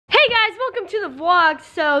to the vlog.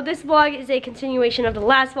 So this vlog is a continuation of the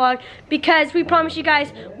last vlog because we promised you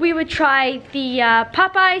guys we would try the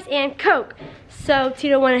Popeyes and Coke. So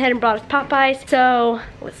Tito went ahead and brought us Popeyes. So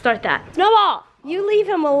let's start that. Snowball, you leave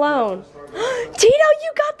him alone. Tito,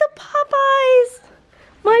 you got the Popeyes,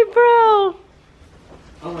 my bro.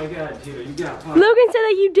 Oh my God, Tito, you got Popeyes. Logan said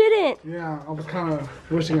that you didn't. Yeah, I was kind of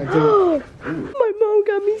wishing I did. My mom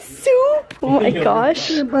got me soup. Oh my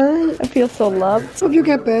gosh. I feel so loved. Hope you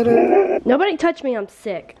get better. Nobody touch me, I'm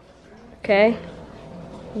sick. Okay?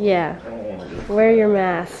 Yeah. Wear your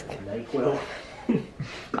mask. NyQuil.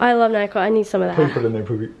 I love NyQuil. I need some of that. Put it in there,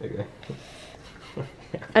 Poopy. Okay.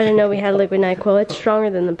 I didn't know we had liquid NyQuil. It's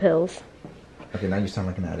stronger than the pills. Okay, now you sound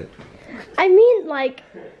like an addict. I mean, like,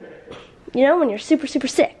 you know, when you're super, super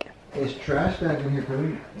sick. There's trash bag in here,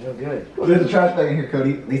 Cody. Oh, good. There's a trash bag in here,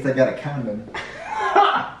 Cody. At least I got a condom.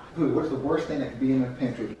 Cody, what's the worst thing that could be in the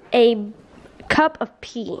pantry? A cup of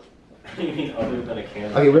pee. You mean other than a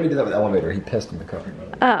can? Okay, we already did that with the elevator. He pissed in the cup.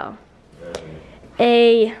 Oh.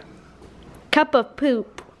 A cup of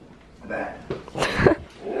poop. That.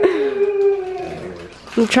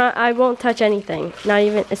 I won't touch anything. Not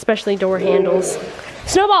even, especially door handles.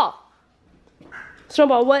 Snowball!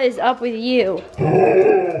 Snowball, what is up with you?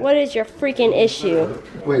 What is your freaking issue?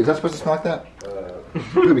 Wait, is that supposed to smell like that?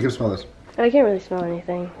 Cody, come smell this. I can't really smell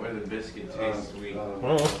anything. Where the biscuit tastes sweet.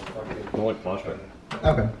 Oh, more like flashback.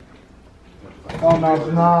 Okay. Oh no,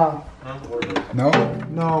 nah. No?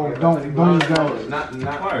 No, don't use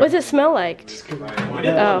that. What's it smell like?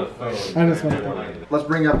 Oh. I just smell it. Let's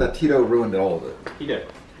bring up that Tito ruined all of it. He did.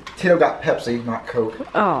 Tito got Pepsi, not Coke.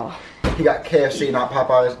 Oh. He got KFC, not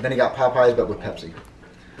Popeyes. Then he got Popeyes, but with Pepsi.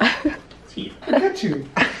 Tito. Look at you.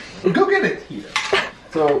 Go get it. Tito.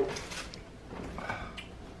 So,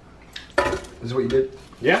 this is what you did?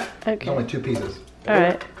 Yeah. Okay. It's only 2 pieces.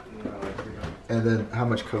 Alright. And then how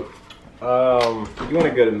much Coke? You want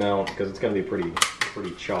a good amount because it's gonna be pretty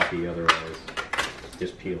choppy otherwise.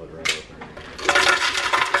 Just peel it right over.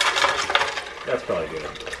 That's probably good.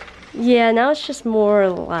 Yeah, now it's just more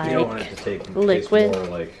like You don't want it to taste liquid. more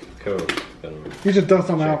like Coke than You should dump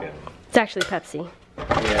some out. chicken. It's actually Pepsi.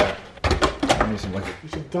 Yeah. I need some liquid. You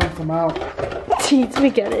should dump some out. Jeez, we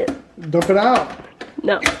get it. Dump it out.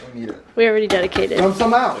 No, We need it. we already dedicated. Dump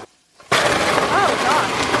some out. Oh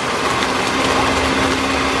gosh.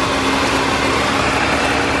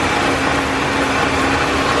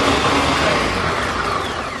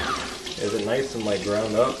 Is it nice and like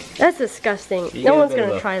ground up? That's disgusting. No one's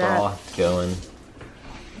gonna try that. Going.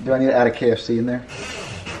 Do I need to add a KFC in there?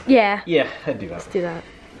 Yeah, Yeah, I'd do that. let's do that.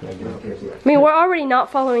 I'd do that. I mean, we're already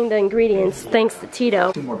not following the ingredients thanks to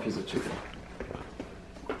Tito. 2 more pieces of chicken.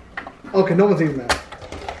 Okay, no one's eating that.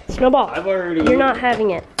 Snowball, I've already you're not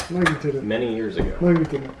having it. No, you didn't. many years ago. No, you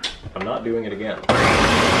didn't. I'm not doing it again.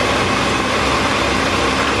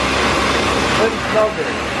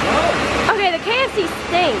 Okay, the KFC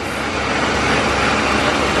stinks.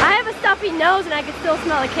 I have a stuffy nose and I can still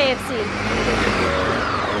smell the KFC.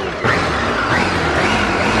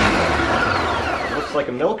 Looks like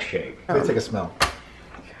a milkshake. Let me take a smell.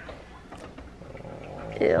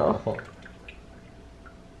 Ew.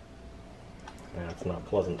 That's not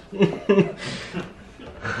pleasant.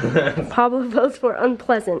 Pablo votes for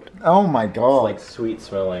unpleasant. Oh my god. Like sweet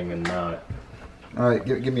smelling and not. Alright,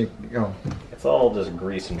 give me go. It's all just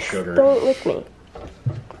grease and sugar. Don't lick me.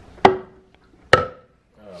 Oh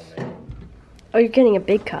man. Oh, you're getting a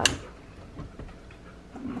big cup.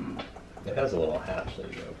 It has a little hatch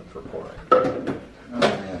that you open for pouring. Oh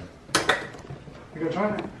man. You gonna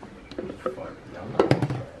try it?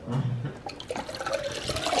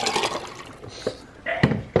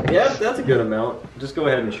 Yeah, that's a good amount. Just go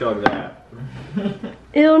ahead and chug that.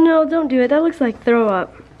 Ew, no, don't do it. That looks like throw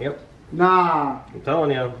up. Yep. Nah. I'm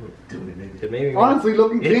telling you. It made me Honestly,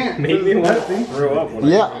 Logan can't. It made me want to Pepsi. throw up. When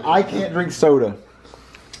Yeah, I can't drink soda.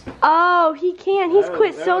 Oh, he can't. He's That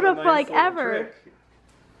quit was soda a for nice like little ever.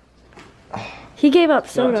 trick. He gave up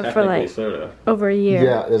It's not soda for technically like soda. over a year.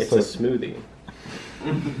 Yeah, It's a smoothie.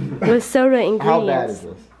 With soda ingredients. How bad is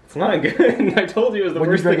this? It's not good. I told you it was the When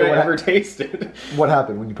you worst drink thing it, I what ever tasted. What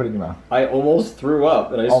happened when you put it in your mouth? I almost threw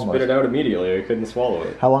up and I Almost. spit it out immediately. I couldn't swallow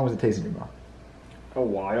it. How long was it tasting in your mouth? A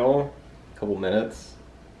while. A couple minutes.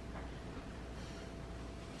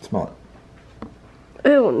 Smell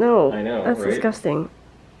Ew, no. I know, That's right? disgusting. it.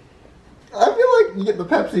 I feel like you get the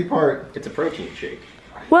Pepsi part. It's a protein shake.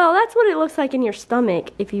 Well, that's what it looks like in your stomach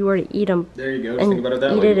if you were to eat them. There you go. Just And think about it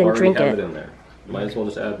that eat way. it You and already drink have it. it in there. Might as well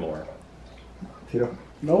just add more. Tito.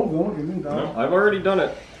 No, don't give me that. No, I've already done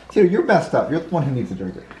it. Tito, you're messed up. You're the one who needs to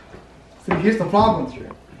drink it. See, here's the problem.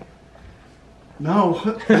 No.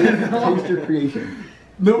 Taste your creation.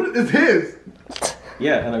 No, it's his.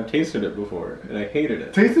 Yeah, and I've tasted it before, and I hated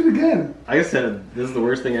it. Taste it again. I said, this is the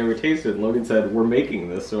worst thing I ever tasted, and Logan said, we're making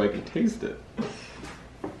this so I can taste it.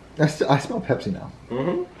 I smell Pepsi now.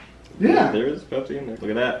 Mm-hmm. Yeah. There is Pepsi in there. Look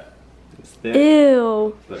at that. It's thick.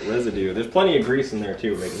 Ew. That residue. There's plenty of grease in there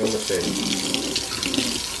too, make no mistake.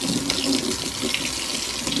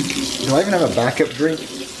 Do I even have a backup drink?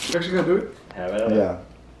 You actually gonna do it? Have it? Yeah.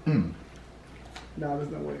 No,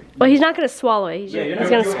 there's no way. Well, he's not gonna swallow it. He's, Yeah, you're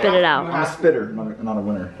he's not gonna gonna spit it out. I'm a spitter, not a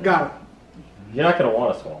winner. Got it. You're not gonna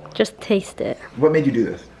want to swallow it. Just taste it. What made you do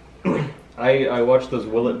this? I watched those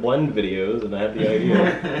Will It Blend videos, and I had the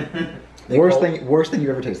idea. Worst thing you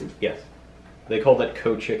ever tasted? Yes. They call that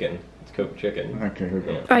co-chicken. It's Coke chicken. Okay, here we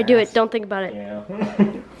go. Yeah. All right, do it. Don't think about it. Yeah.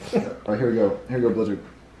 Alright, here we go. Here we go, Blizzard.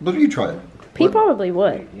 Blizzard, you try it. He probably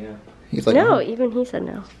would. Yeah. He's like, No, even he said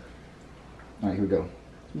no. Alright, here we go.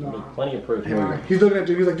 No. Plenty of protein. Here we go. He's looking at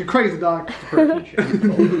you. He's like, "You're crazy, dog." Protein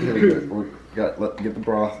chicken. Here we go. Get the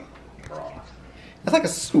broth. That's like a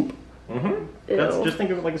soup. Mm-hmm. Ew. Just think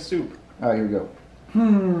of it like a soup. Alright, here we go.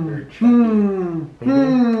 Very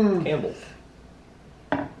chunky. Campbell's.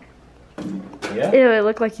 Yeah? Ew, it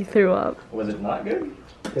looked like you threw up. Was it not good?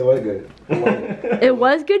 It was good. It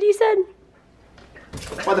was good, you said?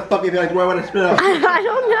 Why the fuck you like, why would I spit out? I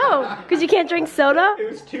don't know. Because you can't drink soda? It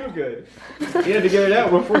was too good. You had to get it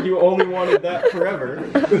out before you only wanted that forever.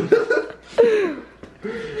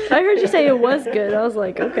 I heard you say it was good. I was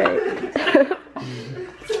like, okay.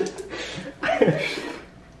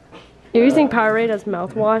 You're using Powerade as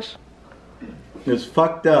mouthwash? It's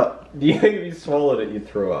fucked up. Do you think if you swallowed it, you'd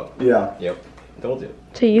throw up? Yeah. Yep. Told you.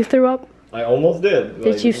 So you threw up? I almost did. but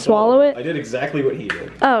I Did you didn't swallow it? I did exactly what he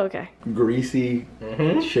did. Oh, okay. Greasy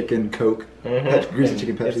chicken Coke. Greasy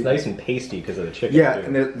chicken Pepsi. It's nice and pasty because of the chicken. Yeah, too.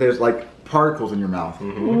 and there's like particles in your mouth.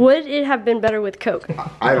 Would it have been better with Coke?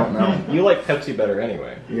 I don't know. You like Pepsi better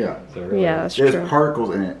anyway. Yeah. So really, Yeah, that's There's true.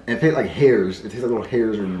 particles in it. And it tastes like hairs. It tastes like little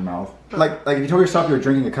hairs in your mouth. Like if you told yourself you were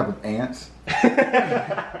drinking a cup of ants.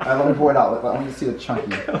 Let me pour it out. Let me see the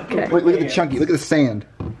chunky. Okay. Look at the chunky. Look at the sand.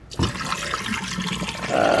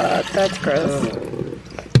 That's gross.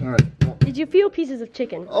 All right. Did you feel pieces of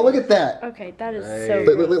chicken? Oh, look at that. Okay, that is so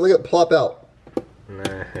Look, gross. look at it plop out.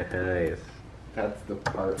 Nice. That's the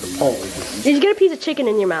part. Did you get a piece of chicken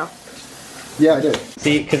in your mouth? Yeah, I did.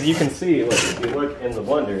 See, because you can see, look, if you look in the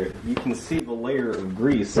blender, you can see the layer of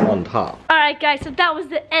grease on top. Alright guys, so that was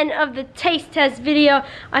the end of the taste test video.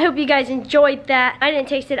 I hope you guys enjoyed that. I didn't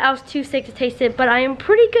taste it, I was too sick to taste it, but I am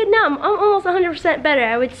pretty good now. I'm almost 100% better.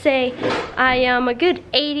 I would say I am a good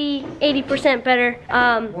 80% better.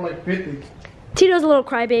 More like 50. Tito's a little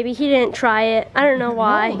crybaby, he didn't try it. I don't know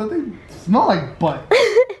why. No, that thing smell like butt.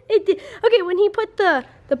 It did. Okay, when he put the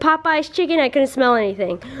Popeyes chicken, I couldn't smell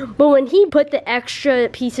anything. But when he put the extra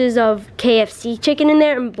pieces of KFC chicken in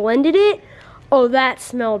there and blended it, oh, that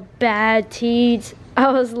smelled bad, Teeds.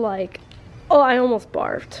 I was like, oh, I almost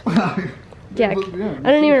barfed. Yeah, I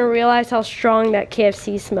didn't even realize how strong that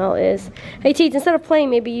KFC smell is. Hey, Teeds, instead of playing,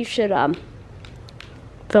 maybe you should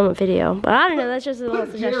film a video. But I don't know, that's just a little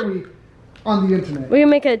Put suggestion. Jerry on the internet. We're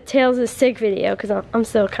gonna make a Tales of Sick video because I'm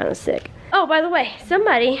still kind of sick. Oh, by the way,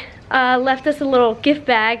 somebody left us a little gift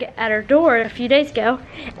bag at our door a few days ago,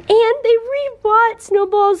 and they rebought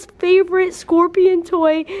Snowball's favorite scorpion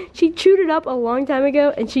toy. She chewed it up a long time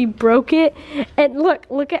ago, and she broke it. And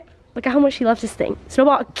look at how much she loves this thing.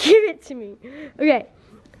 Snowball, give it to me. Okay,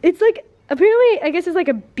 it's like apparently I guess it's like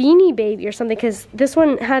a Beanie Baby or something because this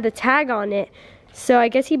one had the tag on it. So I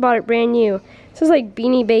guess he bought it brand new. This is like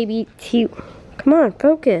Beanie Baby T. Come on,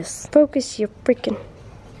 focus. Focus your freaking.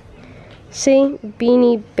 See?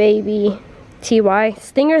 Beanie Baby TY.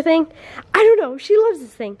 Stinger thing? I don't know. She loves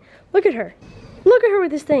this thing. Look at her. Look at her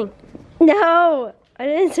with this thing. No! I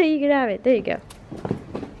didn't say you could have it. There you go.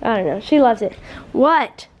 I don't know. She loves it.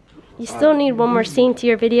 What? You still need one more scene to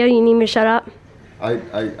your video? You need me to shut up? One,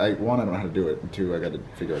 I don't know how to do it. And two, I got to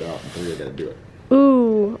figure it out. And three, I got to do it.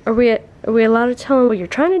 Ooh. Are we allowed to tell them what you're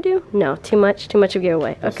trying to do? No. Too much of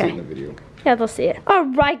giveaway. I'll see it Okay. in the video. Yeah, they'll see it.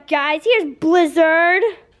 Alright, guys. Here's Blizzard.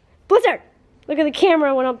 Blizzard! Look at the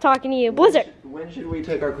camera when I'm talking to you. Blizzard! When should we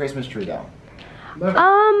take our Christmas tree down?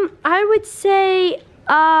 I would say,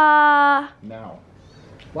 Now.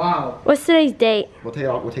 Wow. what's today's date? We'll take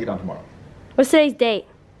it down tomorrow. What's today's date?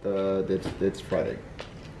 It's Friday.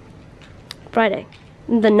 Friday.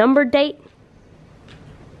 The number date?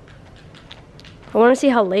 I want to see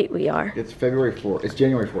how late we are. It's February 4th. It's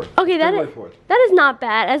January 4th. Okay, that is not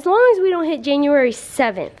bad. As long as we don't hit January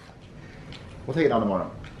 7th. We'll take it down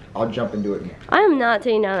tomorrow. I'll jump and do it. I am not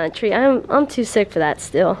taking down that tree. I'm too sick for that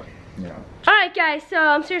still. Yeah. Alright guys, so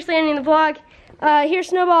I'm seriously ending the vlog. Here's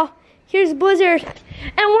Snowball. Here's Blizzard.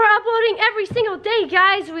 And we're uploading every single day,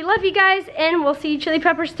 guys. We love you guys, and we'll see you Chili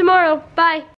Peppers tomorrow. Bye.